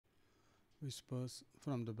Whispers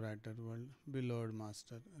from the Brighter World, beloved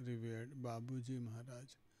Master, revered Babuji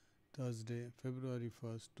Maharaj, Thursday, February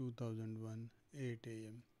 1st, 2001, 8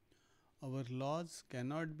 am. Our laws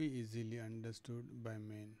cannot be easily understood by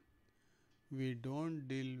men. We don't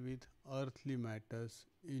deal with earthly matters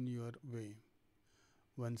in your way.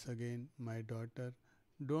 Once again, my daughter,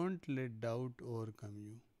 don't let doubt overcome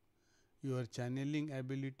you. Your channeling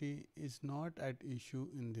ability is not at issue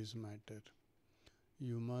in this matter.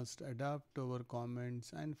 You must adapt our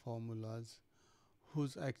comments and formulas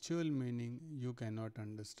whose actual meaning you cannot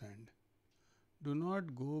understand. Do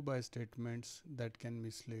not go by statements that can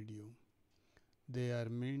mislead you. They are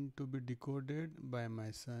meant to be decoded by my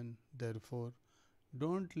son. Therefore,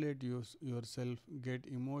 don't let yourself get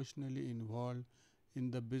emotionally involved in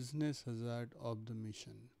the business hazard of the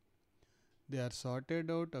mission. They are sorted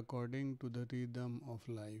out according to the rhythm of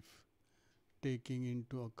life, taking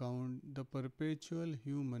into account the perpetual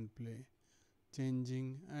human play,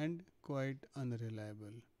 changing and quite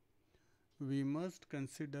unreliable. We must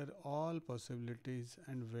consider all possibilities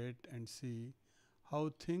and wait and see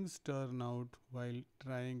how things turn out while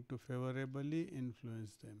trying to favorably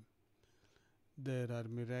influence them. There are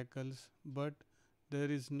miracles, but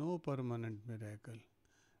there is no permanent miracle.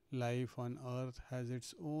 Life on earth has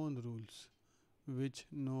its own rules, which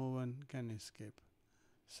no one can escape.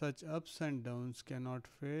 Such ups and downs cannot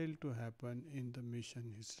fail to happen in the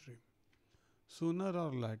mission history. Sooner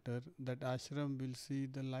or later, that ashram will see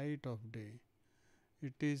the light of day.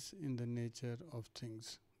 It is in the nature of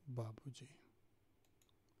things. Babuji.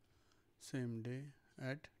 Same day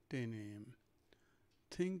at 10 am.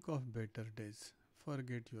 Think of better days.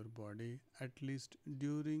 Forget your body, at least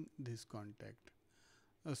during this contact.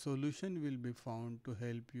 A solution will be found to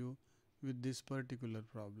help you with this particular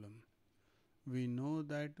problem. We know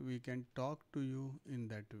that we can talk to you in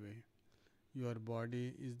that way. Your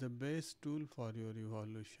body is the best tool for your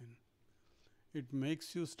evolution. It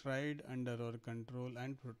makes you stride under our control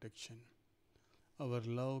and protection. Our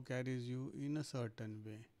love carries you in a certain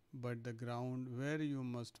way, but the ground where you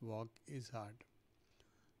must walk is hard.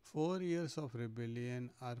 4 years of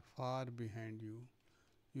rebellion are far behind you.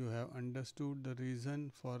 You have understood the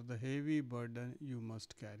reason for the heavy burden you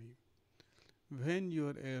must carry. When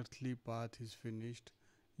your earthly path is finished,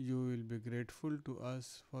 you will be grateful to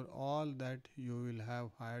us for all that you will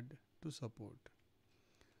have had to support.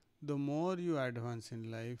 The more you advance in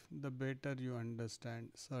life, the better you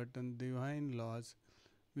understand certain divine laws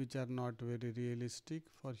which are not very realistic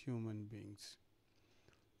for human beings.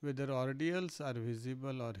 Whether ordeals are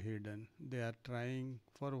visible or hidden, they are trying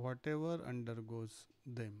for whatever undergoes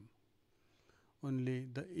them. Only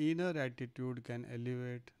the inner attitude can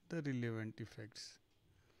elevate the relevant effects.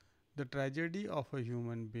 The tragedy of a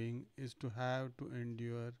human being is to have to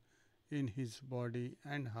endure in his body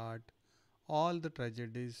and heart all the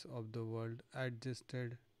tragedies of the world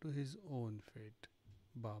adjusted to his own fate.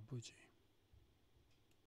 Babuji.